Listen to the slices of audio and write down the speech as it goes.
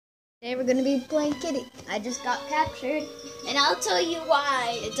Today we're gonna be playing Kitty. I just got captured, and I'll tell you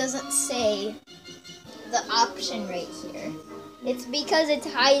why it doesn't say the option right here. It's because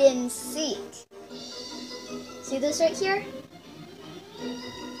it's hide and seek. See this right here?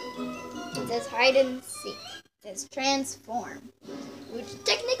 It says hide and seek. It says transform, which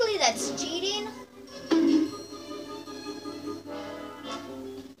technically that's cheating.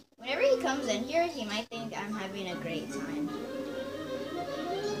 Whenever he comes in here, he might think I'm having a great time.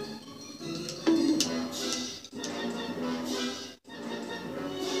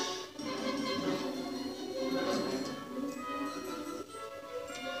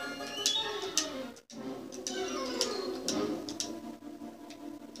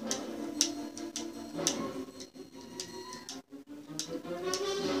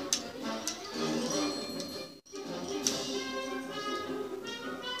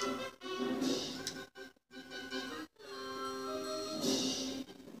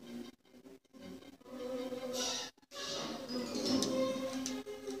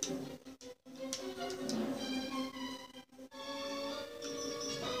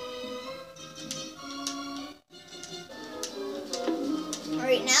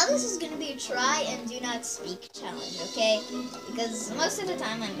 Alright, now this is going to be a try and do not speak challenge, okay? Because most of the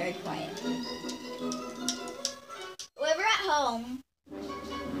time I'm very quiet. Whoever at home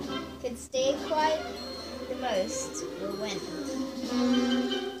could stay quiet the most will win.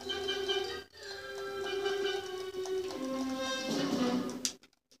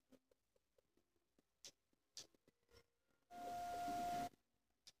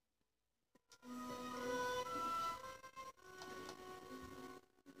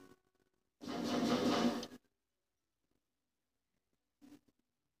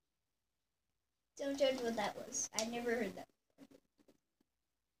 Don't judge what that was. I never heard that before.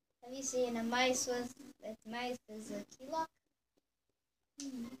 Have you seen a mice with mice as a key lock?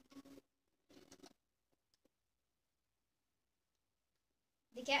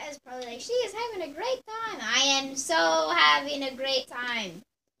 The cat is probably like, she is having a great time. I am so having a great time.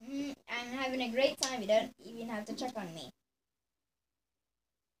 I'm having a great time. You don't even have to check on me.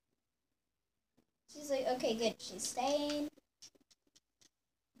 She's like, okay, good. She's staying.